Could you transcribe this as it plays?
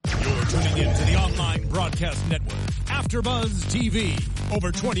tuning in to the online broadcast network, AfterBuzz TV. Over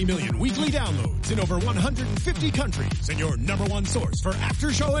 20 million weekly downloads in over 150 countries, and your number one source for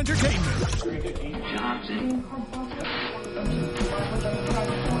after-show entertainment.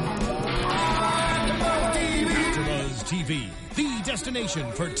 AfterBuzz TV, the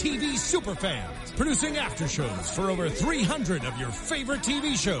destination for TV superfans. Producing after-shows for over 300 of your favorite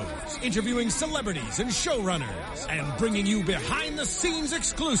TV shows. Interviewing celebrities and showrunners. And bringing you behind-the-scenes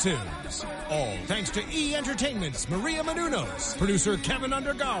exclusives. All thanks to E! Entertainment's Maria Menounos, producer Kevin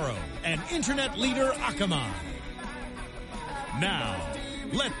Undergaro, and internet leader Akamai. Now,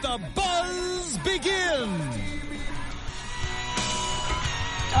 let the buzz begin!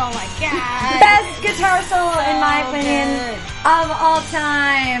 Oh my god. Best guitar solo, in my opinion, of all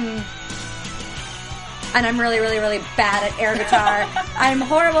time. And I'm really, really, really bad at air guitar. I'm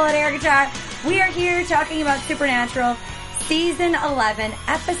horrible at air guitar. We are here talking about Supernatural, Season 11,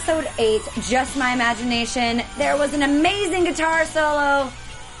 Episode 8, Just My Imagination. There was an amazing guitar solo,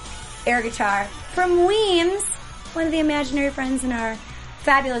 air guitar, from Weems, one of the imaginary friends in our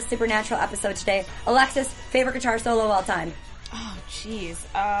fabulous Supernatural episode today. Alexis, favorite guitar solo of all time? Oh, jeez.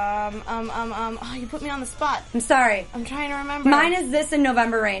 Oh, you put me on the spot. I'm sorry. I'm trying to remember. Mine is this in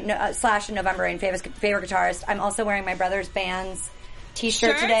November Rain, slash in November Rain, favorite guitarist. I'm also wearing my brother's band's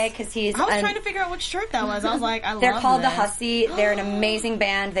t-shirt today because he's... I was trying to figure out which shirt that was. I was like, I love They're called this. The Hussy. They're an amazing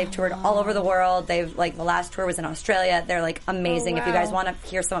band. They've toured all over the world. They've, like, the last tour was in Australia. They're, like, amazing. If you guys want to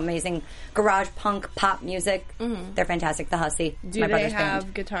hear some amazing garage punk pop music, they're fantastic. The Hussy. Do my they brother's have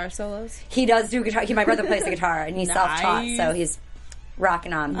band. guitar solos? He does do guitar. My brother plays the guitar, and he's self-taught, so he's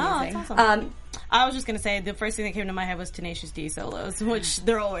rocking on. Oh, that's awesome. I was just going to say, the first thing that came to my head was Tenacious D solos, which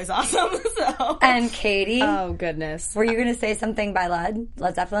they're always awesome. So. And Katie. Oh, goodness. Were you going to say something by Led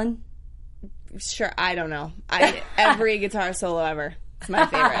Zeppelin? Sure, I don't know. Every guitar solo ever. It's my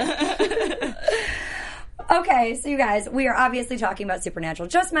favorite. Okay, so you guys, we are obviously talking about Supernatural.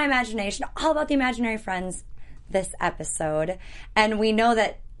 Just My Imagination, all about the imaginary friends this episode. And we know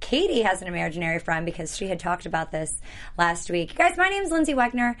that Katie has an imaginary friend because she had talked about this last week. Guys, my name is Lindsay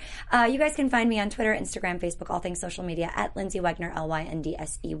Wegner. You guys can find me on Twitter, Instagram, Facebook, all things social media at Lindsay Wegner,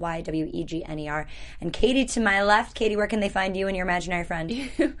 LYNDSEYWEGNER. And Katie to my left. Katie, where can they find you and your imaginary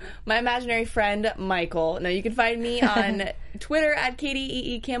friend? My imaginary friend, Michael. Now, you can find me on Twitter at Katie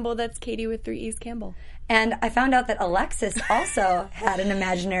E.E. Campbell. That's Katie with 3 E's Campbell. And I found out that Alexis also had an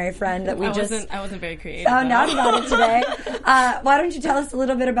imaginary friend that I wasn't very creative. Found out about it today. Why don't you tell us a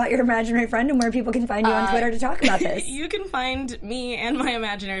little bit about your imaginary friend and where people can find you on Twitter to talk about this? You can find me and my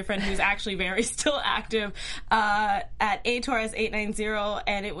imaginary friend, who's actually very still active, at atorres890,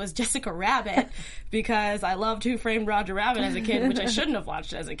 and it was Jessica Rabbit because I loved Who Framed Roger Rabbit as a kid, which I shouldn't have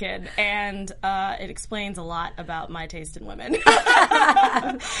watched as a kid, and it explains a lot about my taste in women.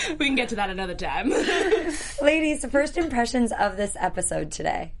 We can get to that another time. Ladies, first impressions of this episode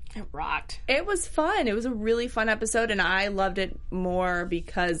today. It rocked. It was fun. It was a really fun episode, and I loved it more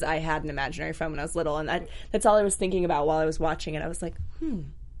because I had an imaginary friend when I was little, and that's all I was thinking about while I was watching it. I was like,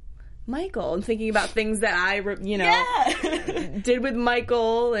 Michael, and thinking about things that I, did with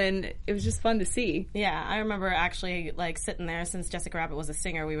Michael, and it was just fun to see. Yeah, I remember actually, like, sitting there, since Jessica Rabbit was a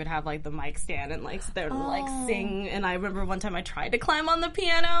singer, we would have, like, the mic stand and, like, sit there and, like, sing, and I remember one time I tried to climb on the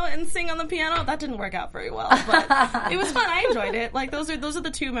piano and sing on the piano. That didn't work out very well, but it was fun. I enjoyed it. Like, those are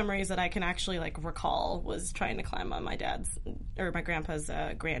the two memories that I can actually, like, recall, was trying to climb on my grandpa's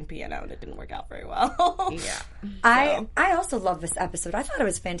grand piano, and it didn't work out very well. Yeah. I also love this episode. I thought it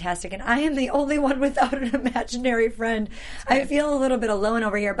was fantastic, and I am the only one without an imaginary friend. I feel a little bit alone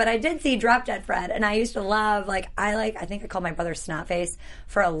over here, but I did see Drop Dead Fred, and I used to love, I think I called my brother Snotface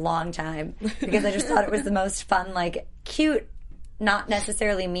for a long time, because I just thought it was the most fun, cute, not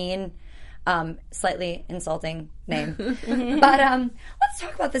necessarily mean, slightly insulting name. But let's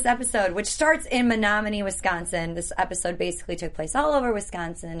talk about this episode, which starts in Menominee, Wisconsin. This episode basically took place all over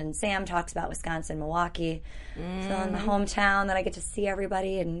Wisconsin, and Sam talks about Wisconsin, Milwaukee. So in my hometown that I get to see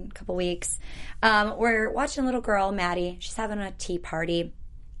everybody in a couple weeks. We're watching a little girl, Maddie. She's having a tea party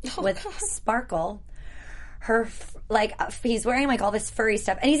with Sparkle. He's wearing all this furry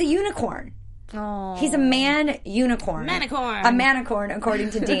stuff, and he's a unicorn. Oh. He's a man unicorn. Manicorn. A manicorn,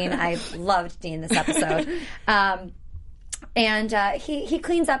 according to Dean. I loved Dean this episode. And he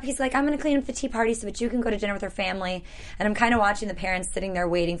cleans up. He's like, I'm going to clean up the tea party so that you can go to dinner with her family. And I'm kind of watching the parents sitting there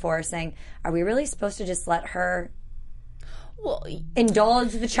waiting for her, saying, are we really supposed to just let her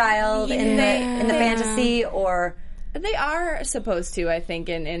indulge the child in the fantasy, or They are supposed to, I think,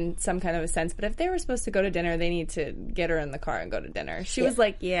 in some kind of a sense. But if they were supposed to go to dinner, they need to get her in the car and go to dinner. She was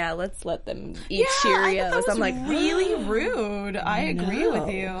like, "Yeah, let's let them eat Cheerios." I'm like, really rude. I agree with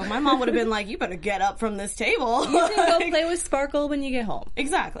you. My mom would have been like, "You better get up from this table. You can go play with Sparkle when you get home."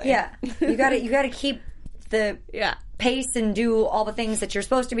 Exactly. Yeah, you gotta keep the pace and do all the things that you're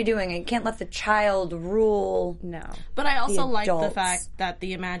supposed to be doing, and you can't let the child rule. No. But I also like the fact that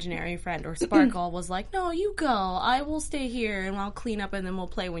the imaginary friend or Sparkle was like, "No, you go. I will stay here and I'll clean up and then we'll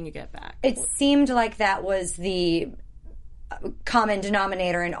play when you get back." It seemed like that was the common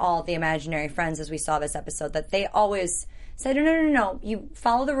denominator in all the imaginary friends as we saw this episode, that they always said, no, you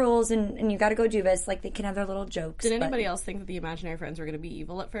follow the rules and you got to go do this. Like, they can have their little jokes. Did anybody else think that the imaginary friends were going to be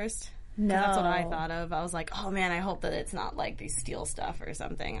evil at first? No. That's what I thought of. I was like, oh man, I hope that it's not like they steal stuff or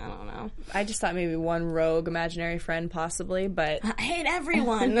something. I don't know. I just thought maybe one rogue imaginary friend possibly, but... I hate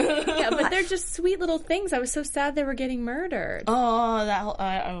everyone. Yeah, but they're just sweet little things. I was so sad they were getting murdered. Oh, that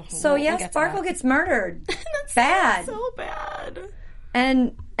whole... So, Sparkle gets murdered. That's bad. So bad.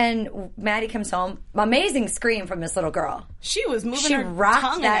 And Maddie comes home. Amazing scream from this little girl. She was moving She her rocked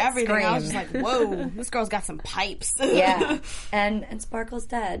tongue that and everything. scream. I was just like, whoa, this girl's got some pipes. Yeah. And Sparkle's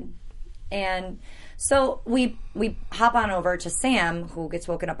dead. And so we hop on over to Sam, who gets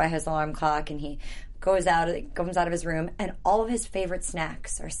woken up by his alarm clock, and he comes out of his room, and all of his favorite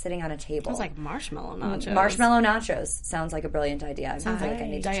snacks are sitting on a table. It was like marshmallow nachos. Marshmallow nachos. Sounds like a brilliant idea. I feel like I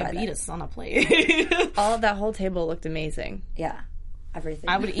need to try that. Diabetes on a plate. All of that whole table looked amazing. Yeah. Everything.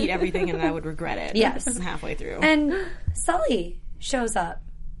 I would eat everything and I would regret it. Yes. Halfway through. And Sully shows up,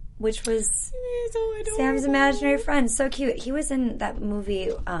 which was Sam's imaginary friend. So cute. He was in that movie,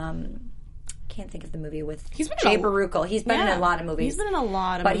 can't think of the movie with Jay Baruchel. He's been in a lot of movies. He's been in a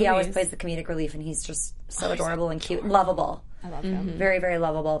lot of movies. But he always plays the comedic relief, and he's just so adorable and cute and lovable. I love him. Very, very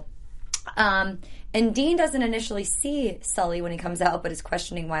lovable. And Dean doesn't initially see Sully when he comes out, but is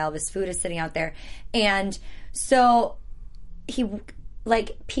questioning why all of his food is sitting out there. And so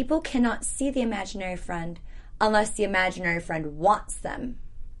people cannot see the imaginary friend unless the imaginary friend wants them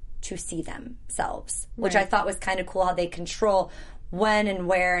to see themselves, which I thought was kind of cool, how they control when and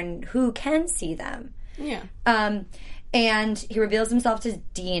where and who can see them. Yeah. And he reveals himself to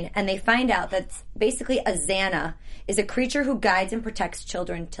Dean, and they find out that basically a Xana is a creature who guides and protects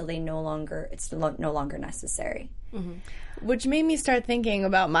children till it's no longer necessary. Mm-hmm. Which made me start thinking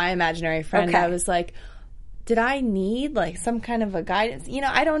about my imaginary friend. Okay. I was like, did I need some kind of a guidance?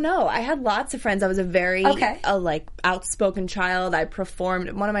 I don't know. I had lots of friends. I was a very outspoken child. I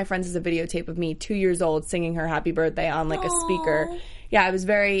performed. One of my friends has a videotape of me 2 years old singing her happy birthday on a speaker. Yeah, I was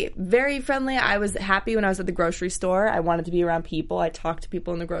very, very friendly. I was happy when I was at the grocery store. I wanted to be around people. I talked to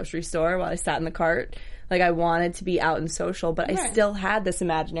people in the grocery store while I sat in the cart. I wanted to be out and social, but I still had this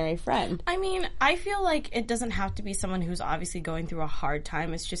imaginary friend. I mean, I feel like it doesn't have to be someone who's obviously going through a hard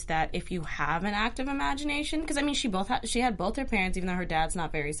time. It's just that if you have an active imagination, because I mean, she had both her parents, even though her dad's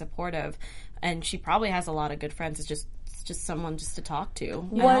not very supportive, and she probably has a lot of good friends. It's just someone just to talk to.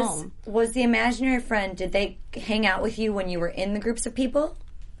 Was the imaginary friend? Did they hang out with you when you were in the groups of people?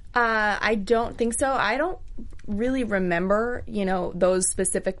 I don't think so. I don't really remember, those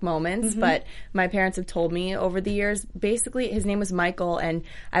specific moments, but my parents have told me over the years. Basically, his name was Michael, and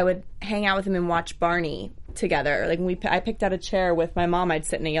I would hang out with him and watch Barney together. I picked out a chair with my mom. I'd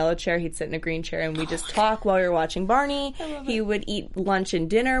sit in a yellow chair, he'd sit in a green chair, and we'd just talk while we were watching Barney. He would eat lunch and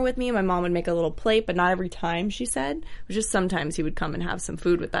dinner with me. My mom would make a little plate, but not every time, she said. It was just sometimes he would come and have some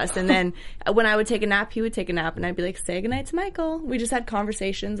food with us. And then when I would take a nap, he would take a nap, and I'd be like, say goodnight to Michael. We just had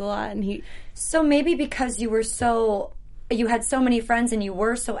conversations a lot, and So maybe because you had so many friends and you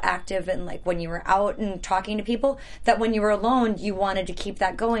were so active and when you were out and talking to people, that when you were alone you wanted to keep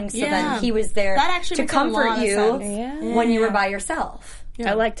that going, so then he was there to comfort you when you were by yourself.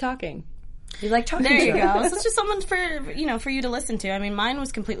 I like talking. You like talking there to you go. So it's just someone for you to listen to. I mean, mine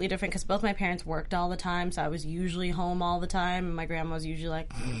was completely different because both my parents worked all the time, so I was usually home all the time, and my grandma was usually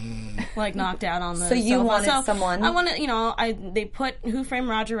knocked out on the So you sofa. wanted someone. I wanted, they put Who Framed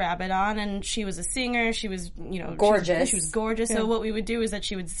Roger Rabbit on, and she was a singer. She was, gorgeous. She was gorgeous. Yeah. So what we would do is that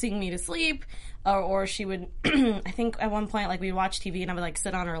she would sing me to sleep. Or she would, I think at one point, we'd watch TV and I would,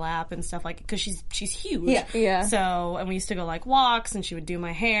 sit on her lap and stuff, because she's huge. Yeah. So, and we used to go, walks, and she would do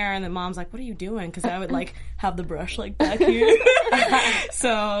my hair, and then Mom's like, what are you doing? Because I would, have the brush, back here.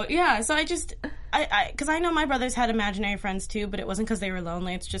 So, yeah, so because I know my brothers had imaginary friends, too, but it wasn't because they were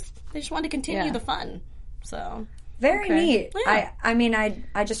lonely. It's just, they just wanted to continue the fun. So... Very neat. Yeah. I mean, I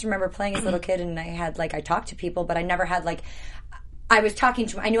just remember playing as a little kid, and I had, I talked to people, but I never had,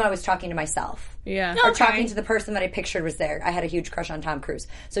 I knew I was talking to myself. Yeah. Or talking to the person that I pictured was there. I had a huge crush on Tom Cruise.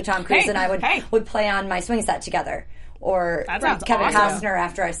 So Tom Cruise and I would play on my swing set together. Or Kevin Costner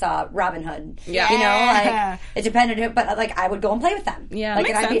after I saw Robin Hood. Yeah. You know, like, it depended, but like, I would go and play with them. Yeah. Like,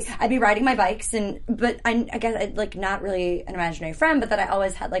 That and I'd be riding my bikes, but I guess I'd, like, not really an imaginary friend, but that I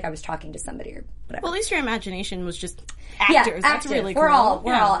always had, like, I was talking to somebody or whatever. Well, at least your imagination was just actors. Yeah, That's active. really cool.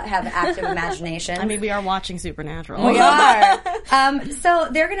 We're all have active imagination. I mean, we are watching Supernatural. We are. So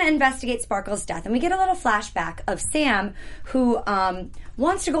they're going to investigate Sparkle's death, and we get a little flashback of Sam, who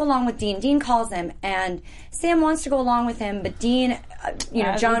wants to go along with Dean. Dean calls him, and Sam wants to go along with him, but Dean,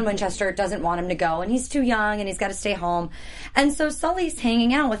 John Winchester doesn't want him to go, and he's too young, and he's got to stay home. And so Sully's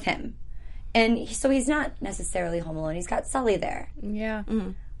hanging out with him. And so he's not necessarily home alone. He's got Sully there. Yeah.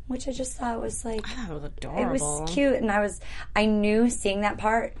 Mm-hmm. Which I just thought was like... I thought it was adorable. It was cute, and I knew seeing that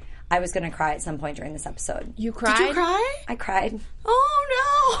part, I was going to cry at some point during this episode. You cried? Did you cry? I cried.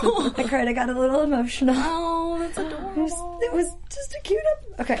 Oh, no. I cried. I got a little emotional. Oh, that's adorable. It was just a cute...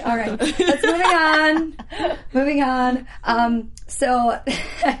 Okay, all right. Let's moving on. So...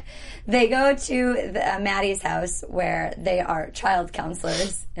 They go to Maddie's house where they are child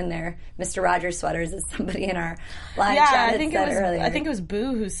counselors in their Mr. Rogers sweaters, as somebody in our live chat had said earlier. I think it was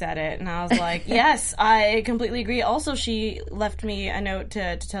Boo who said it, and I was like, yes, I completely agree. Also, she left me a note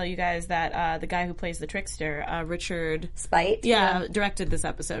to tell you guys that the guy who plays the trickster, Richard Spite, directed this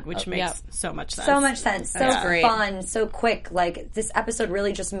episode, which makes so much sense. So much sense. So great. Fun, so quick. Like, this episode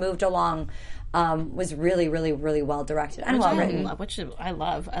really just moved along. Was really, really, really well directed and well written. Which I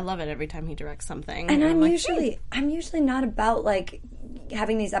love. I love it every time he directs something. And I'm usually not about like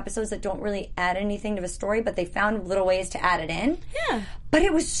having these episodes that don't really add anything to the story, but they found little ways to add it in. Yeah. But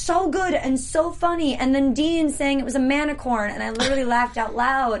it was so good and so funny. And then Dean saying it was a manicorn, and I literally laughed out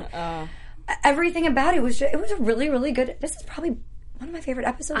loud. Everything about it was a really, really good. This is probably one of my favorite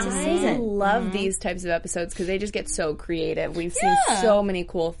episodes this season. I love these types of episodes because they just get so creative. We've seen so many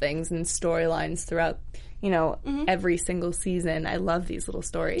cool things and storylines throughout, every single season. I love these little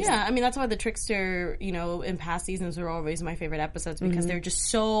stories. Yeah, I mean, that's why the Trickster, in past seasons were always my favorite episodes because they're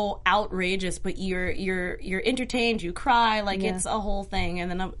just so outrageous, but you're entertained, you cry, like it's a whole thing,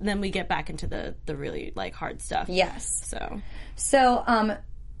 and then we get back into the really like hard stuff. Yes. So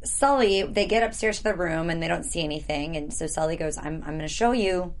Sully, they get upstairs to their room and they don't see anything, and so Sully goes, I'm going to show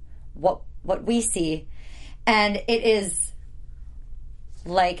you what we see, and it is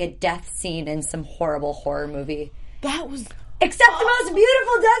like a death scene in some horrible horror movie. That was... Except the most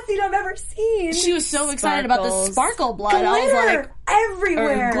beautiful death scene I've ever seen. She was so excited about the sparkle blood. Glitter I was like...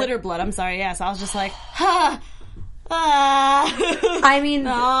 everywhere. Or glitter blood, I'm sorry, yes. I was just like, I mean,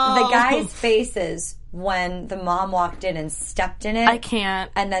 the guys' faces when the mom walked in and stepped in it. I can't.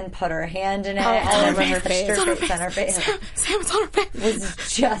 And then put her hand in it. all over her face. It's on her face. Sam, it's on her face. Was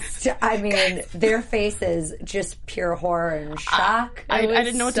just, I mean, their faces, just pure horror and shock. I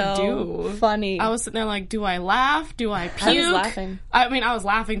didn't know what to do. Funny. I was sitting there like, do I laugh? Do I puke? I was laughing. I mean, I was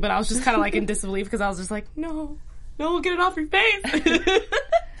laughing, but I was just kind of like in disbelief because I was just like, no, get it off your face.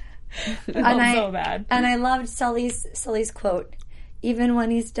 So bad. And I loved Sully's quote, even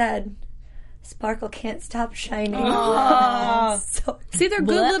when he's dead, Sparkle can't stop shining. See, they're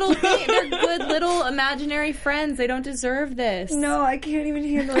good they're good little imaginary friends. They don't deserve this. No, I can't even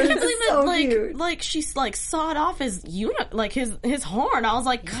handle it. I can't believe It's so that, cute. like she's like sawed off his his horn. I was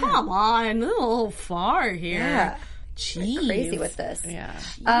like, come on, a little far here. Yeah. Jeez. Crazy with this. Yeah.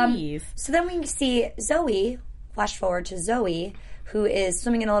 Jeez. So then we see Zoe, flash forward to Zoe, who is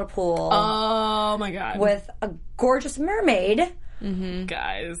swimming in a little pool. Oh my god. With a gorgeous mermaid. Mm-hmm.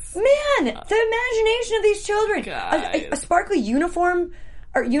 Guys. Man, the imagination of these children. A sparkly uniform,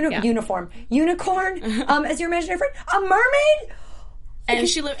 or unicorn, as your imaginary friend. A mermaid?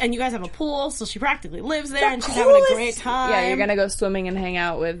 And you guys have a pool, so she practically lives there, and she's having a great time. Yeah, you're gonna go swimming and hang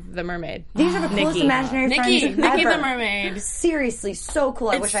out with the mermaid. These are the coolest imaginary friends Nikki ever. the mermaid. Seriously, so cool.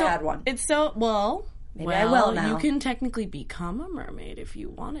 I wish I had one. It's so, Maybe I will now. You can technically become a mermaid if you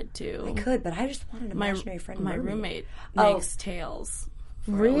wanted to. I could, but I just wanted an imaginary friend. My roommate makes tails.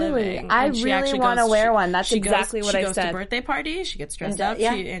 Really? I really want to wear one. That's exactly what I said. She goes to birthday parties. She gets dressed up.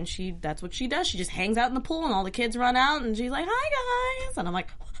 And that's what she does. She just hangs out in the pool, and all the kids run out, and she's like, "Hi guys," and I'm like,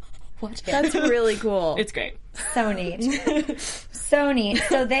 "What?" That's really cool. It's great. So neat. So neat.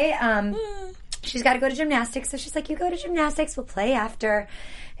 So they she's got to go to gymnastics. So she's like, "You go to gymnastics. We'll play after."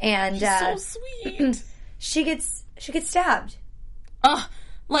 And so sweet. She gets stabbed.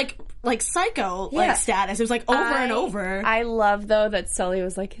 like psycho like status. It was like over and over. I love though that Sully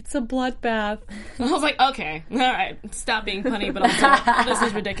was like, it's a bloodbath. I was like, okay, all right, stop being punny, but also this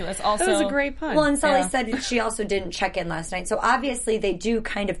is ridiculous. Also, That was a great pun. Well, and Sully said she also didn't check in last night. So obviously they do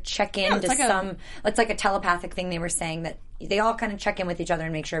kind of check in to some. It's like a telepathic thing they were saying that they all kind of check in with each other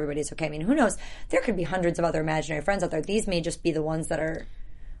and make sure everybody's okay. I mean, who knows? There could be hundreds of other imaginary friends out there. These may just be the ones that are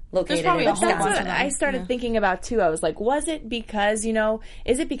located in a whole Wisconsin. bunch That's what I started thinking about too. I was like, was it because,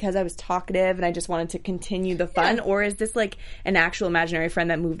 is it because I was talkative and I just wanted to continue the fun? Or is this like an actual imaginary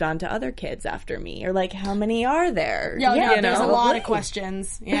friend that moved on to other kids after me? Or like, how many are there? There's a lot of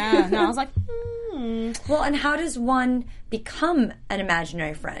questions. Yeah. No, I was like, Well, and how does one become an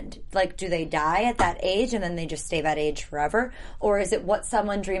imaginary friend? Like, do they die at that age and then they just stay that age forever? Or is it what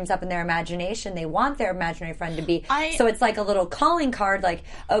someone dreams up in their imagination they want their imaginary friend to be? So it's like a little calling card, like,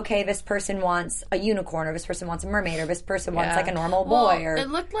 okay, this person wants a unicorn, or this person wants a mermaid, or this person wants like a normal boy. Or it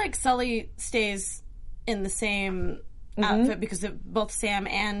looked like Sully stays in the same outfit because both Sam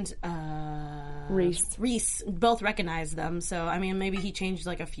and Reese both recognize them. So I mean, maybe he changed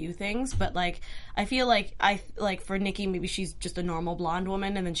like a few things, but like I feel like for Nikki, maybe she's just a normal blonde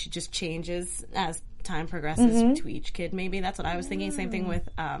woman, and then she just changes as time progresses to each kid. Maybe that's what I was thinking. Same thing with.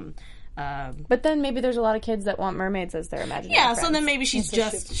 But then maybe there's a lot of kids that want mermaids as their imaginary friends. So then maybe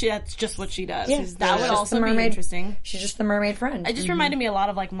that's just what she does. Yeah, that would also be interesting. She's just the mermaid friend. It just reminded me a lot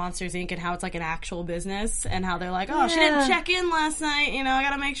of like Monsters Inc. and how it's like an actual business and how they're like, oh, she didn't check in last night. I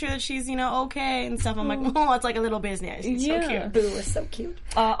gotta make sure that she's okay and stuff. I'm like, oh, it's like a little business. It's so cute. Boo is so cute.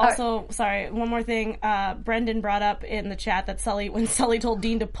 Also, sorry, one more thing. Brendan brought up in the chat that when Sully told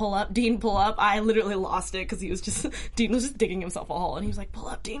Dean to pull up, I literally lost it because Dean was just digging himself a hole and he was like, pull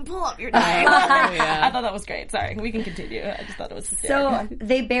up, Dean, pull up, you're dying. I thought that was great. Sorry, we can continue. I just thought it was hysterical. So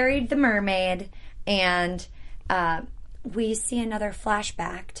they buried the mermaid, and we see another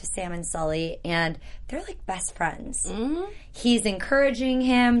flashback to Sam and Sully, and they're like best friends. Mm-hmm. He's encouraging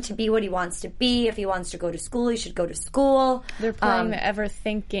him to be what he wants to be. If he wants to go to school, he should go to school. They're playing the ever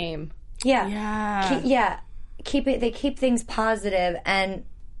think game. Yeah. They keep things positive, and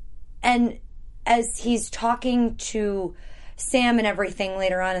as he's talking to Sam and everything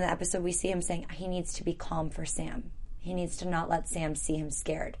later on in the episode, we see him saying he needs to be calm for Sam. He needs to not let Sam see him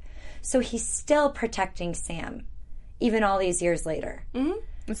scared. So he's still protecting Sam, even all these years later. Mm-hmm.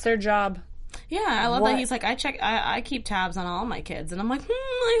 It's their job. Yeah, I love that he's like, I keep tabs on all my kids, and I'm like,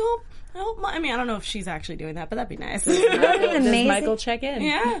 I hope. I don't know if she's actually doing that, but that'd be nice. What an amazing, does Michael check in?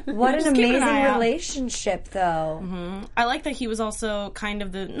 Yeah. What an amazing relationship, though. Mm-hmm. I like that he was also kind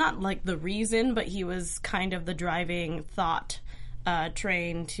of not like the reason, but he was kind of the driving thought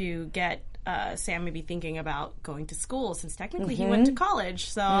train to get Sam maybe thinking about going to school, since technically he went to college.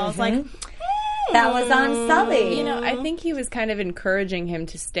 So I was like, that was on Sully. I think he was kind of encouraging him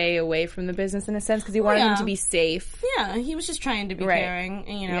to stay away from the business in a sense because he wanted him to be safe. Yeah, he was just trying to be caring,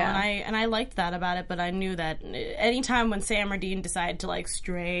 and I liked that about it. But I knew that anytime when Sam or Dean decide to like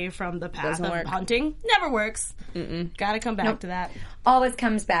stray from the path of hunting, never works. Got to come back to that. Always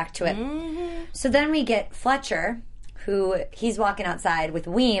comes back to it. Mm-hmm. So then we get Fletcher, who he's walking outside with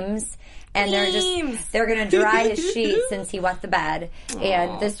Weems. And they're going to dry his sheets since he wet the bed. Aww.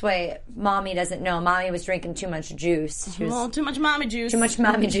 And this way, Mommy doesn't know. Mommy was drinking too much juice. Too much mommy juice. Too much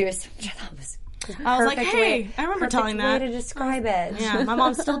mommy juice. Which I thought was I was like, hey, I remember telling that. Way to describe it. Yeah, my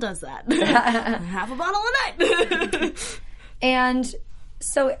mom still does that. Half a bottle a night. And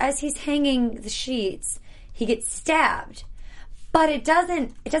so as he's hanging the sheets, he gets stabbed. But it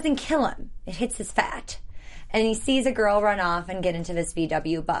doesn't kill him. It hits his fat. And he sees a girl run off and get into this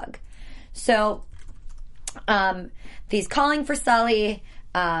VW bug. So, he's calling for Sully,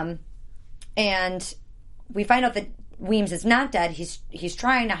 and we find out that Weems is not dead. He's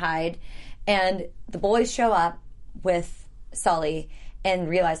trying to hide, and the boys show up with Sully and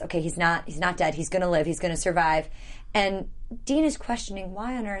realize, okay, he's not dead. He's going to live. He's going to survive. And Dean is questioning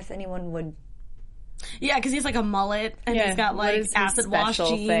why on earth anyone would. Yeah, because he's like a mullet, and he's got like acid wash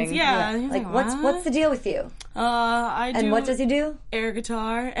jeans. Thing? Yeah, like what's the deal with you? And what does he do? Air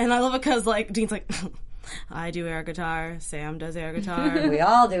guitar, and I love it because like Dean's like, I do air guitar. Sam does air guitar. We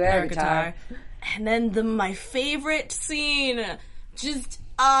all do air guitar. And then my favorite scene, just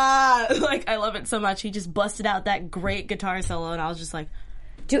like I love it so much. He just busted out that great guitar solo, and I was just like.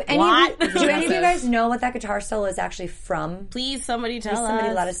 Do any of you guys know what that guitar solo is actually from? Please, somebody tell us.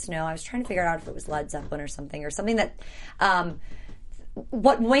 Somebody let us know. I was trying to figure out if it was Led Zeppelin or something that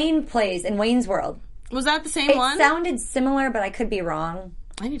what Wayne plays in Wayne's World. Was that the same one? It sounded similar, but I could be wrong.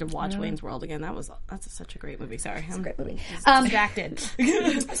 I need to watch Wayne's World again. That's such a great movie. Sorry, it's a great movie. Distracted.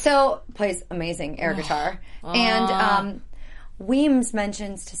 So plays amazing air guitar, and Weems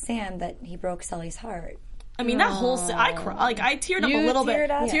mentions to Sam that he broke Sully's heart. I mean, that whole I teared up a little bit.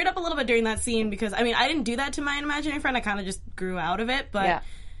 Teared up a little bit during that scene because I mean, I didn't do that to my imaginary friend. I kind of just grew out of it, but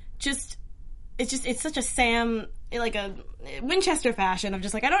it's such a Sam, like a Winchester fashion of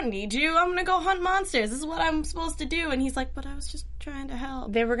just like, I don't need you. I'm gonna go hunt monsters. This is what I'm supposed to do. And he's like, but I was just trying to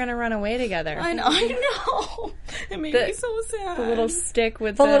help. They were gonna run away together. I know. It made me so sad. The little stick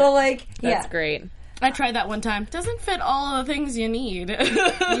with the little like. That's great. I tried that one time. Doesn't fit all of the things you need.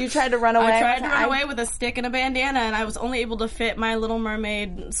 You tried to run away? I tried to run away with a stick and a bandana, and I was only able to fit my Little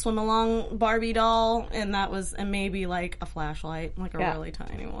Mermaid swim-along Barbie doll, and that was maybe like a flashlight, like a really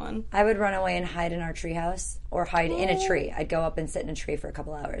tiny one. I would run away and hide in our treehouse, or hide in a tree. I'd go up and sit in a tree for a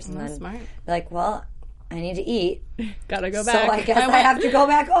couple hours, and then smart. Be like, well, I need to eat. Gotta go back. So I guess I have to go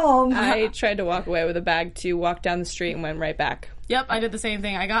back home. I tried to walk away with a bag, too, walked down the street and went right back. Yep, I did the same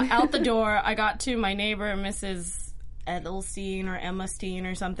thing. I got out the door. I got to my neighbor, Mrs. Edelstein or Emma Steen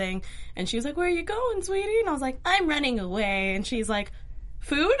or something, and she was like, where are you going, sweetie? And I was like, I'm running away. And she's like,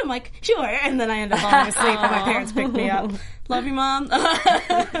 food? I'm like, sure. And then I ended up falling asleep and my parents picked me up. Love you, Mom.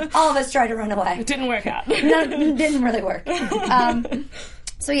 All of us tried to run away. It didn't work out. No, it didn't really work.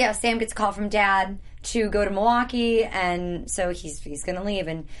 So yeah, Sam gets a call from Dad to go to Milwaukee, and so he's going to leave,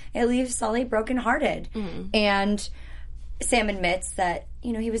 and it leaves Sully brokenhearted. And Sam admits that,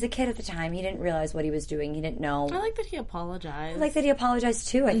 you know, he was a kid at the time. He didn't realize what he was doing. He didn't know. I like that he apologized. I like that he apologized,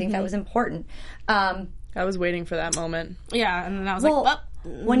 too. I think that was important. I was waiting for that moment. Yeah, and then I was like, well...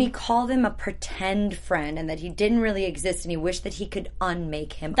 When he called him a pretend friend and that he didn't really exist and he wished that he could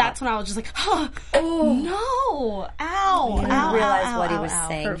unmake him That's when I was just like, oh, no. Ow. He didn't realize what he was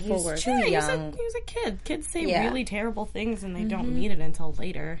saying. He was too young. He was a kid. Kids say really terrible things and they don't mean it until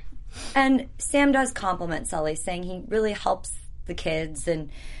later. And Sam does compliment Sully, saying he really helps the kids, and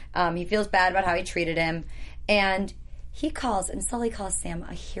he feels bad about how he treated him. And Sully calls Sam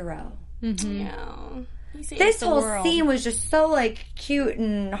a hero. Yeah. This whole scene was just so, like, cute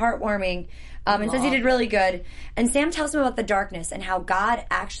and heartwarming. And says he did really good. And Sam tells him about the darkness and how God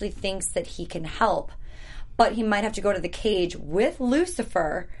actually thinks that he can help, but he might have to go to the cage with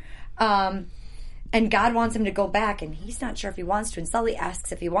Lucifer. And God wants him to go back, and he's not sure if he wants to. And Sully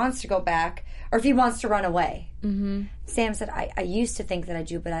asks if he wants to go back or if he wants to run away. Sam said, I used to think that I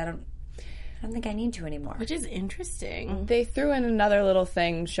do, but I don't think I need to anymore. Which is interesting. They threw in another little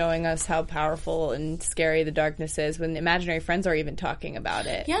thing showing us how powerful and scary the darkness is when imaginary friends are even talking about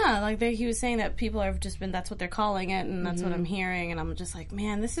it. Yeah, like he was saying that people have just been, that's what they're calling it, and that's what I'm hearing, and I'm just like,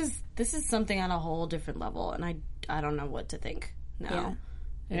 man, this is something on a whole different level, and I don't know what to think now.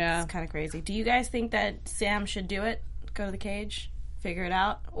 Yeah. It's kind of crazy. Do you guys think that Sam should do it? Go to the cage? Figure it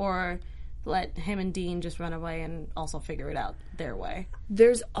out? Or let him and Dean just run away and also figure it out their way?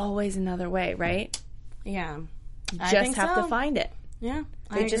 There's always another way, right? Yeah. Just have to find it. Yeah.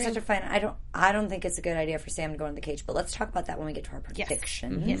 They just have to find it. I don't think it's a good idea for Sam to go in the cage, but let's talk about that when we get to our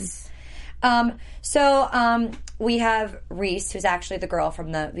predictions. Yes. So we have Reese, who's actually the girl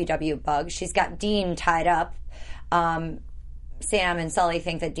from the VW bug. She's got Dean tied up. Sam and Sully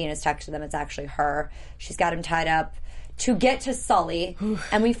think that Dean has texted them. It's actually her. She's got him tied up to get to Sully,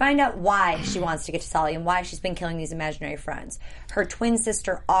 and we find out why she wants to get to Sully and why she's been killing these imaginary friends. Her twin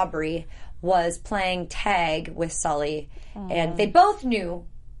sister, Aubrey, was playing tag with Sully, and they both knew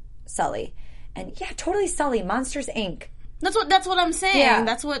Sully. And yeah, totally Sully, Monsters, Inc. That's what I'm saying. Yeah,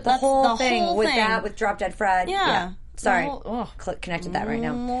 that's the whole thing with that, with Drop Dead Fred. Yeah. Sorry, connected that right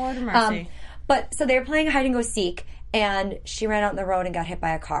now. Lord mercy. But so they were playing hide and go seek, and she ran out in the road and got hit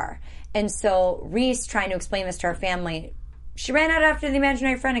by a car. And so Reese, trying to explain this to her family, she ran out after the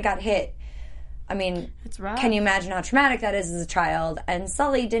imaginary friend and got hit. I mean, it's rough. Can you imagine how traumatic that is as a child? And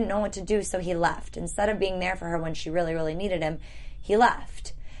Sully didn't know what to do, so he left. Instead of being there for her when she really, really needed him, he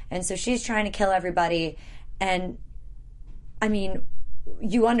left. And so she's trying to kill everybody. And, I mean,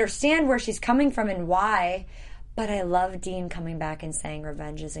 you understand where she's coming from and why, but I love Dean coming back and saying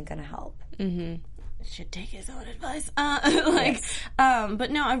revenge isn't going to help. Should take his own advice.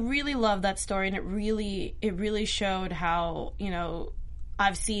 But no, I really love that story, and it really showed how, you know,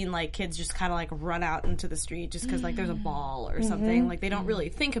 I've seen like kids just kind of like run out into the street just because like there's a ball or something. Like they don't really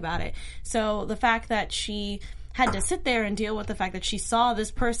think about it. So the fact that she had to sit there and deal with the fact that she saw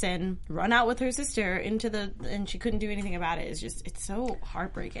this person run out with her sister and she couldn't do anything about it is just, it's so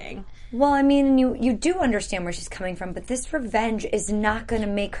heartbreaking. Well, I mean, you do understand where she's coming from, but this revenge is not going to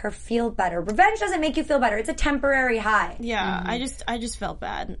make her feel better. Revenge doesn't make you feel better. It's a temporary high. Yeah, I just felt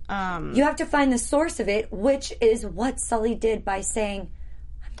bad. You have to find the source of it, which is what Sully did by saying,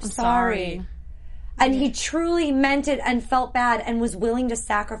 I'm sorry. And he truly meant it and felt bad and was willing to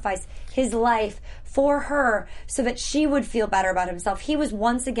sacrifice his life for her so that she would feel better about himself. He was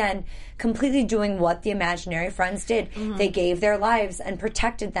once again completely doing what the imaginary friends did. They gave their lives and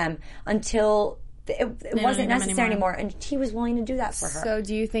protected them until it wasn't necessary anymore. And he was willing to do that for her. So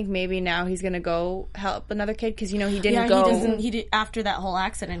do you think maybe now he's going to go help another kid? Because, he didn't go. He did, after that whole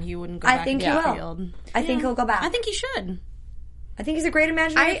accident, he wouldn't go back into the field. I think he'll go back. I think he should. I think he's a great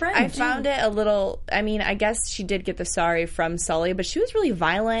imaginary friend. I found it a little. I mean, I guess she did get the sorry from Sully, but she was really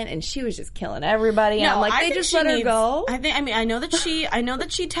violent and she was just killing everybody. And I'm like, they just let her go. I know that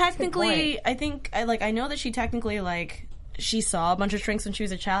she technically. I know that she technically she saw a bunch of shrinks when she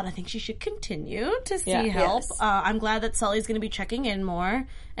was a child. I think she should continue to see help. Yes. I'm glad that Sully's going to be checking in more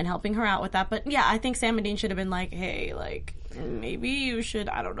and helping her out with that. But yeah, I think Sam and Dean should have been like, hey, maybe you should,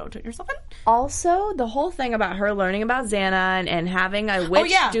 I don't know, turn yourself in. Also, the whole thing about her learning about Xana and having a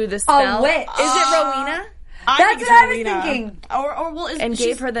witch do the spell. A witch. Is it Rowena? That's what I was thinking.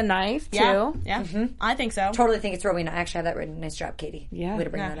 Gave her the knife, too. Yeah, I think so. Totally think it's Rowena. I actually have that written. Nice job, Katie. Yeah. Way to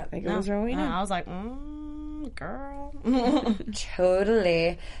bring that up. I think it was Rowena. I was like, girl.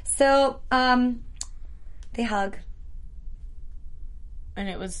 Totally. So, they hug. And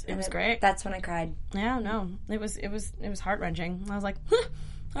it was great. That's when I cried. Yeah, no. It was heart-wrenching. I was like,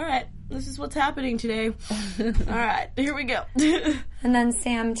 all right, this is what's happening today. All right, here we go. And then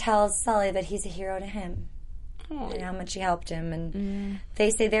Sam tells Sully that he's a hero to him. And how much he helped him. And they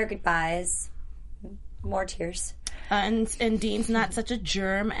say their goodbyes. More tears. And Dean's not such a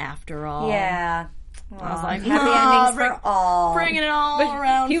germ after all. Yeah. I was like, happy endings for all. Bringing it all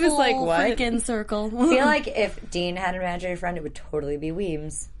around. He was like, what? Freaking circle. I feel like if Dean had an imaginary friend, it would totally be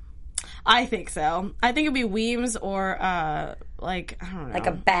Weems. I think so. I think it'd be Weems or, I don't know. Like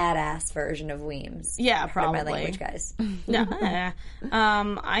a badass version of Weems. Yeah, probably. Pardon my language, guys. No.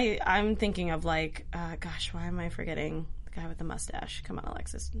 I'm thinking of gosh, why am I forgetting? The guy with the mustache. Come on,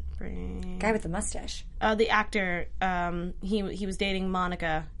 Alexis. Guy with the mustache. The actor, he was dating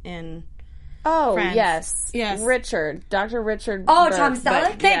Monica in... Oh, Friends. yes. Richard. Dr. Richard. Oh, Burke, Tom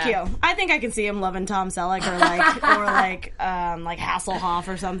Selleck? Thank you. I think I can see him loving Tom Selleck or Hasselhoff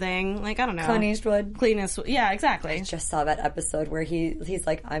or something. I don't know. Clint Eastwood. Yeah, exactly. I just saw that episode where he's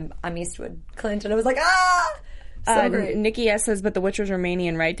like, I'm Eastwood. Clint. And I was like, ah! So great. Nikki S says, but the witch was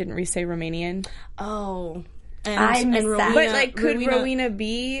Romanian, right? Didn't we say Romanian? Oh. I missed that. But, could Rowena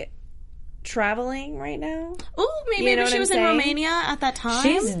be traveling right now? Oh, maybe she was in Romania at that time.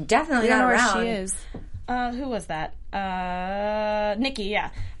 She's definitely not around. Where she is. Who was that? Nikki, yeah.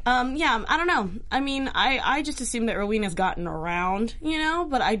 Yeah, I don't know. I mean, I just assume that Rowena's gotten around,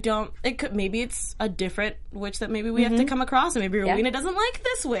 but I don't. Maybe it's a different witch that maybe we have to come across, and maybe Rowena doesn't like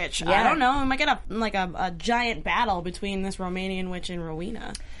this witch. Yeah. I don't know. We might get a giant battle between this Romanian witch and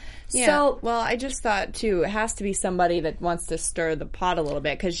Rowena. Yeah. So, I just thought, too, it has to be somebody that wants to stir the pot a little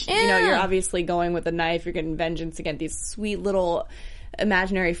bit. Because, you're obviously going with a knife. You're getting vengeance against these sweet little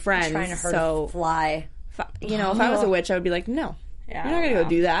imaginary friends. Trying to hurt a fly. If I was a witch, I would be like, no. Yeah, you're not going to go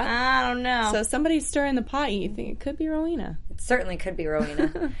do that. I don't know. So somebody's stirring the pot. You think it could be Rowena. It certainly could be Rowena.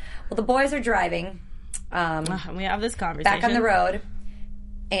 Well, the boys are driving. We have this conversation. Back on the road.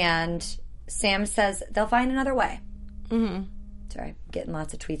 And Sam says they'll find another way. Mm-hmm. Sorry, I'm getting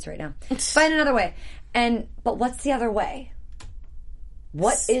lots of tweets right now. Find another way. But what's the other way?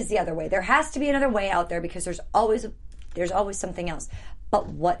 What is the other way? There has to be another way out there because there's always something else. But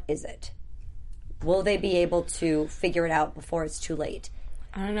what is it? Will they be able to figure it out before it's too late?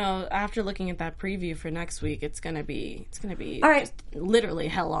 I don't know. After looking at that preview for next week, it's gonna be all right. Just literally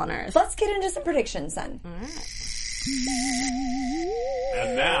hell on earth. Let's get into some predictions then. All right.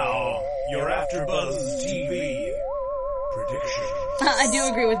 And now, your AfterBuzz TV predictions. I do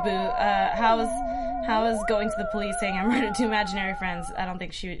agree with Boo. How is going to the police saying I murdered two imaginary friends? I don't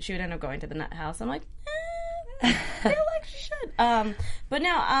think she would end up going to the nut house. I'm like, I feel like she should. But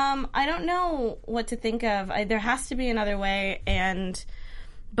no, I don't know what to think of. There has to be another way,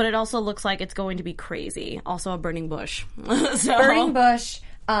 but it also looks like it's going to be crazy. Also, a burning bush. Burning bush.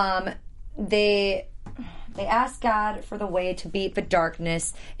 They ask God for the way to beat the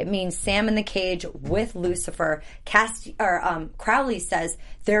darkness. It means Sam in the cage with Lucifer. Crowley says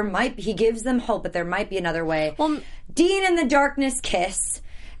he gives them hope, but there might be another way. Well, Dean and the darkness kiss,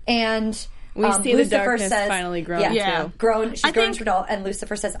 and we see Lucifer the darkness says, finally grown too. She's grown to adult, and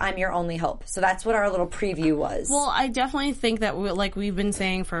Lucifer says, "I'm your only hope." So that's what our little preview was. Well, I definitely think that, like we've been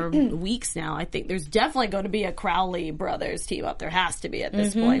saying for weeks now, I think there's definitely going to be a Crowley brothers team up. There has to be at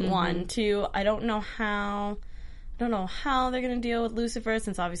this point. 1, 2. I don't know how they're going to deal with Lucifer,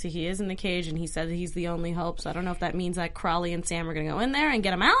 since obviously he is in the cage and he said he's the only hope. So I don't know if that means that Crowley and Sam are going to go in there and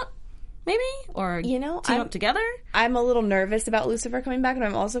get him out. maybe? Or team up together? I'm a little nervous about Lucifer coming back, and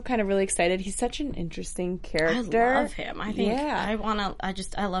I'm also kind of really excited. He's such an interesting character. I love him. I think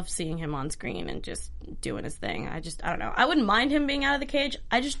I love seeing him on screen and just doing his thing. I don't know. I wouldn't mind him being out of the cage.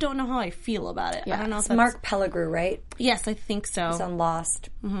 I just don't know how I feel about it. Yeah, I don't know it's if Mark Pellegrin, right? Yes, I think so. He's on Lost.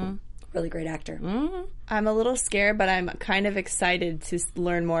 Mm-hmm. Really great actor. Mm-hmm. I'm a little scared, but I'm kind of excited to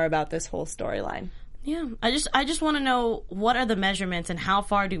learn more about this whole storyline. Yeah, I just want to know what are the measurements and how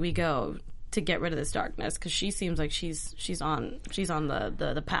far do we go to get rid of this darkness, because she seems like she's on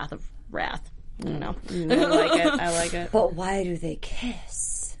the path of wrath. I don't know. I like it. But why do they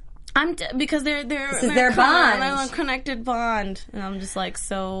kiss? Because they're this is their bond. They're a connected bond, and I'm just like,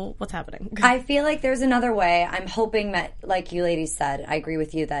 so what's happening? I feel like there's another way. I'm hoping that, like you ladies said, I agree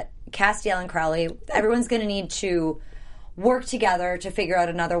with you that Castiel and Crowley, everyone's going to need to work together to figure out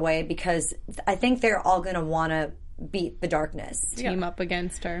another way, because I think they're all going to want to beat the darkness. Team up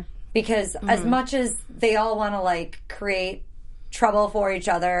against her. Because as much as they all want to, like, create trouble for each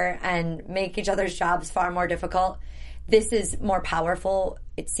other and make each other's jobs far more difficult, this is more powerful,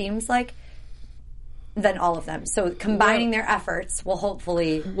 it seems like, than all of them. So combining their efforts will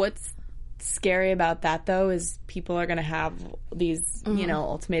hopefully... What's scary about that, though, is people are going to have these,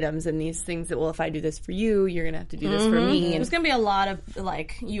 ultimatums and these things that, well, if I do this for you, you're going to have to do this for me. There's going to be a lot of,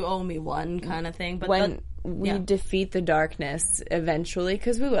 like, you owe me one kind of thing. But when we defeat the darkness eventually,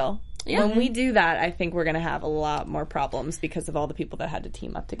 because we will. Yeah. When we do that, I think we're going to have a lot more problems because of all the people that had to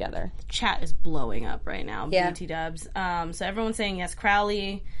team up together. Chat is blowing up right now. Yeah. BT dubs. So everyone's saying yes,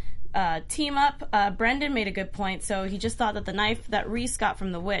 Crowley, team up. Brendan made a good point. So he just thought that the knife that Reese got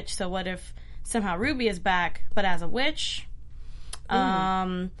from the witch. So what if somehow Ruby is back, but as a witch?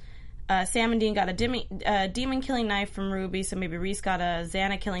 Sam and Dean got a demon killing knife from Ruby, so maybe Reese got a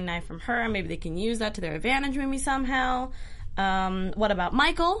Xana killing knife from her. Maybe they can use that to their advantage maybe somehow. What about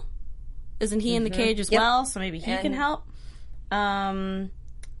Michael? Isn't he in the cage as well? So maybe he can help.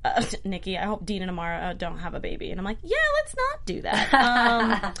 Nikki, I hope Dean and Amara don't have a baby. And I'm like, yeah, let's not do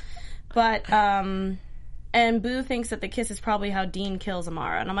that. And Boo thinks that the kiss is probably how Dean kills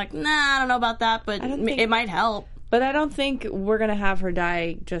Amara. And I'm like, nah, I don't know about that, but it might help. But I don't think we're going to have her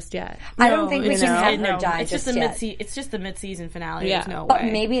die just yet. I don't think we can have her die just yet. It's just the mid-season finale. Yeah. There's no but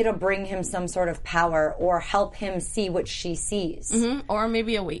way. Maybe it'll bring him some sort of power or help him see what she sees. Mm-hmm. Or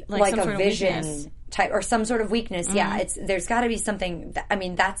maybe like some a sort vision of weakness. type, or some sort of weakness. Mm-hmm. Yeah, there's got to be something.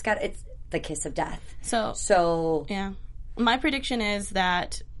 It's the kiss of death. So yeah. My prediction is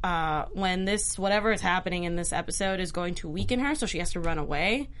that when whatever is happening in this episode is going to weaken her, so she has to run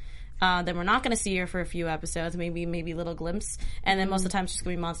away. Then we're not going to see her for a few episodes, maybe a little glimpse, and then most of the time she's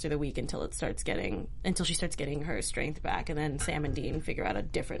going to be Monster of the Week until she starts getting her strength back, and then Sam and Dean figure out a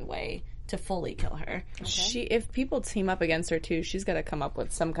different way to fully kill her. Okay. If people team up against her too, she's got to come up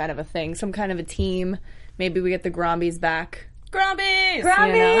with some kind of a thing, some kind of a team. Maybe we get the Grombies back. Grombies!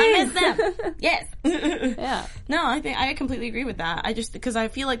 I miss them. Yes. Yeah. No, I completely agree with that. Because I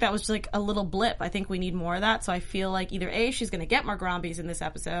feel like that was just like a little blip. I think we need more of that. So I feel like either A, she's going to get more Grombies in this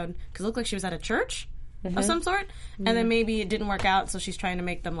episode, because it looked like she was at a church of some sort, and then maybe it didn't work out, so she's trying to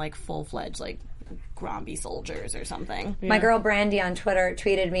make them like full-fledged, like Grombie soldiers or something. My girl Brandy on Twitter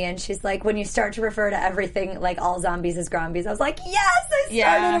tweeted me, and she's like, when you start to refer to everything like all zombies as Grombies, I was like, yes, I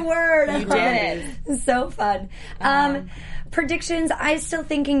started a word. You did it. It's so fun. Predictions, I'm still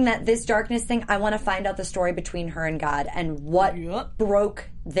thinking that this darkness thing, I want to find out the story between her and God and what broke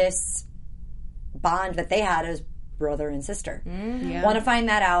this bond that they had as brother and sister. Want to find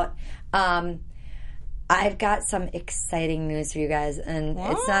that out. I've got some exciting news for you guys, and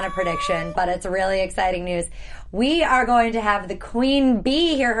it's not a prediction, but it's really exciting news. We are going to have the Queen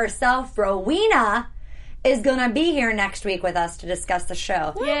Bee here herself, Rowena, is going to be here next week with us to discuss the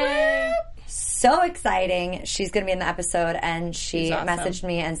show. Yay! So exciting. She's going to be in the episode, and she messaged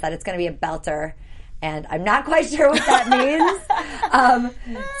me and said it's going to be a belter. And I'm not quite sure what that means.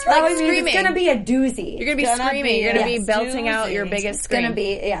 It's probably means it's going to be a doozy. You're going to be screaming. You're going to be belting out your biggest scream.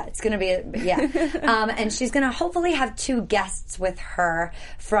 It's going to be. And she's going to hopefully have two guests with her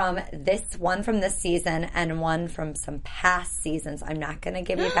one from this season and one from some past seasons. I'm not going to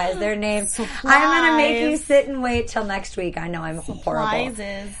give you guys their names. Surprise. I'm going to make you sit and wait till next week. I know I'm horrible.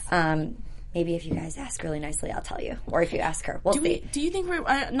 Surprises. Maybe if you guys ask really nicely, I'll tell you. Or if you ask her, we'll see. Do you think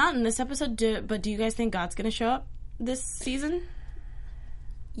we're not in this episode? But do you guys think God's going to show up this season?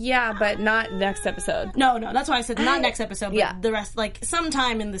 Yeah, but not next episode. No, that's why I said not next episode, but the rest, like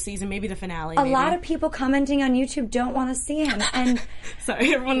sometime in the season, maybe the finale. A lot of people commenting on YouTube don't want to see him, and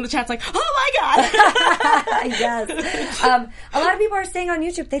sorry, everyone in the chat's like, "Oh my God!" Yes, a lot of people are saying on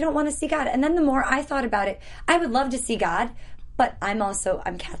YouTube they don't want to see God, and then the more I thought about it, I would love to see God. but I'm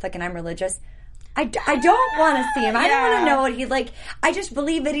Catholic and I'm religious. I don't want to see him. I don't want to know what he like. I just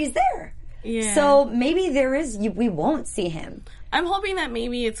believe that he's there. Yeah. So maybe we won't see him. I'm hoping that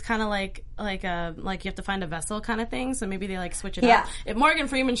maybe it's kind of like you have to find a vessel kind of thing. So maybe they like switch it up. If Morgan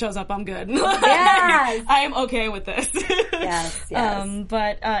Freeman shows up, I'm good. Yes. I am okay with this. Yes.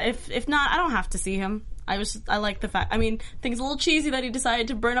 But if not, I don't have to see him. I like the fact. I mean, I think it's a little cheesy that he decided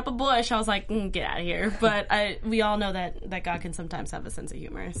to burn up a bush. I was like, get out of here. But we all know that God can sometimes have a sense of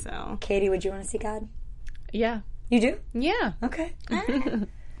humor. So, Katie, would you want to see God? Yeah. You do? Yeah. Okay.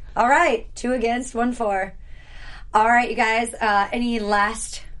 All right. 2 against, 1 for. All right, you guys. Any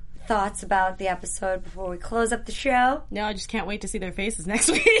last thoughts about the episode before we close up the show? No, I just can't wait to see their faces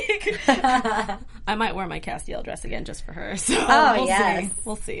next week. I might wear my Castiel dress again just for her. So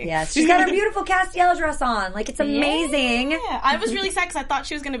we'll see. Yes, she's got her beautiful Castiel dress on. Like, it's amazing. Yeah. I was really sad because I thought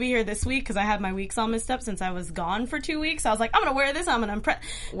she was going to be here this week because I had my weeks all messed up since I was gone for 2 weeks. I was like, I'm going to wear this. I'm going to impress.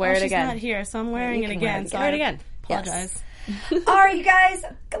 Wear it again. She's not here, so I'm wearing it again. Wear it again. Apologize. Yes. All right, you guys.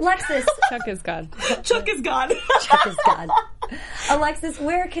 Alexis. Chuck is gone. Chuck is gone. Chuck is gone. Alexis,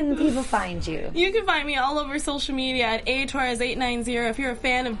 where can people find you? You can find me all over social media at ATorres890. If you're a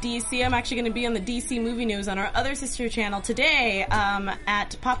fan of DC, I'm actually going to be on the DC Movie News on our other sister channel today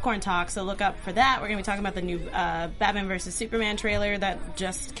at Popcorn Talk, so look up for that. We're going to be talking about the new Batman vs. Superman trailer that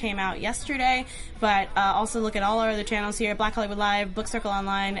just came out yesterday, but also look at all our other channels here, Black Hollywood Live, Book Circle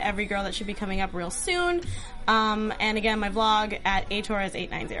Online, Every Girl, that should be coming up real soon. And again, my vlog at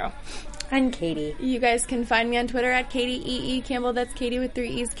ATorres890. And Katie. You guys can find me on Twitter at Katie E.E. Campbell. That's Katie with 3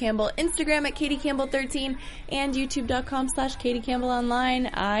 E's Campbell. Instagram at Katie Campbell 13 and YouTube.com/Katie Campbell Online.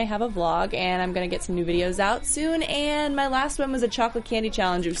 I have a vlog and I'm going to get some new videos out soon. And my last one was a chocolate candy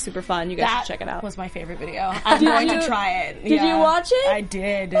challenge. It was super fun. You guys should check it out. That was my favorite video. I'm going to try it. Did you watch it? I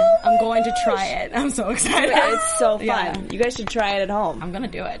did. I'm going to try it. I'm so excited. It's so fun. Yeah. You guys should try it at home. I'm going to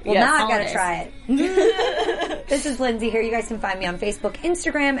do it. Well, now I've got to try it. This is Lindsay here. You guys can find me on Facebook,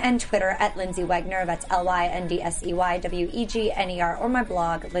 Instagram, and Twitter at Lindsay Wegner. That's LYNDSEYWEGNER, or my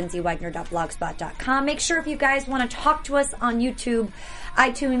blog, lindsaywegner.blogspot.com. Make sure if you guys want to talk to us on YouTube,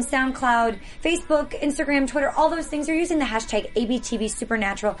 iTunes, SoundCloud, Facebook, Instagram, Twitter, all those things, are using the hashtag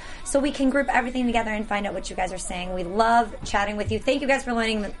ABTVSupernatural so we can group everything together and find out what you guys are saying. We love chatting with you. Thank you guys for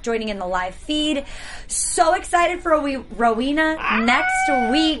joining in the live feed. So excited for Rowena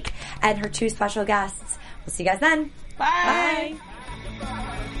next week and her 2 special guests. We'll see you guys then. Bye.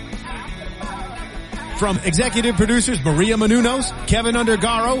 From executive producers Maria Menounos, Kevin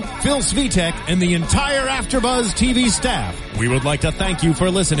Undergaro, Phil Svitek, and the entire AfterBuzz TV staff, we would like to thank you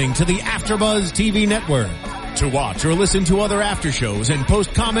for listening to the AfterBuzz TV network. To watch or listen to other after shows and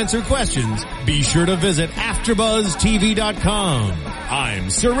post comments or questions, be sure to visit AfterBuzzTV.com.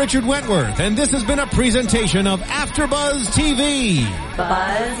 I'm Sir Richard Wentworth, and this has been a presentation of AfterBuzz TV.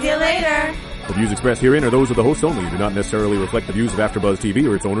 Buzz you later. The views expressed herein are those of the hosts only and do not necessarily reflect the views of AfterBuzz TV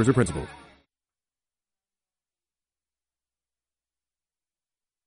or its owners or principals.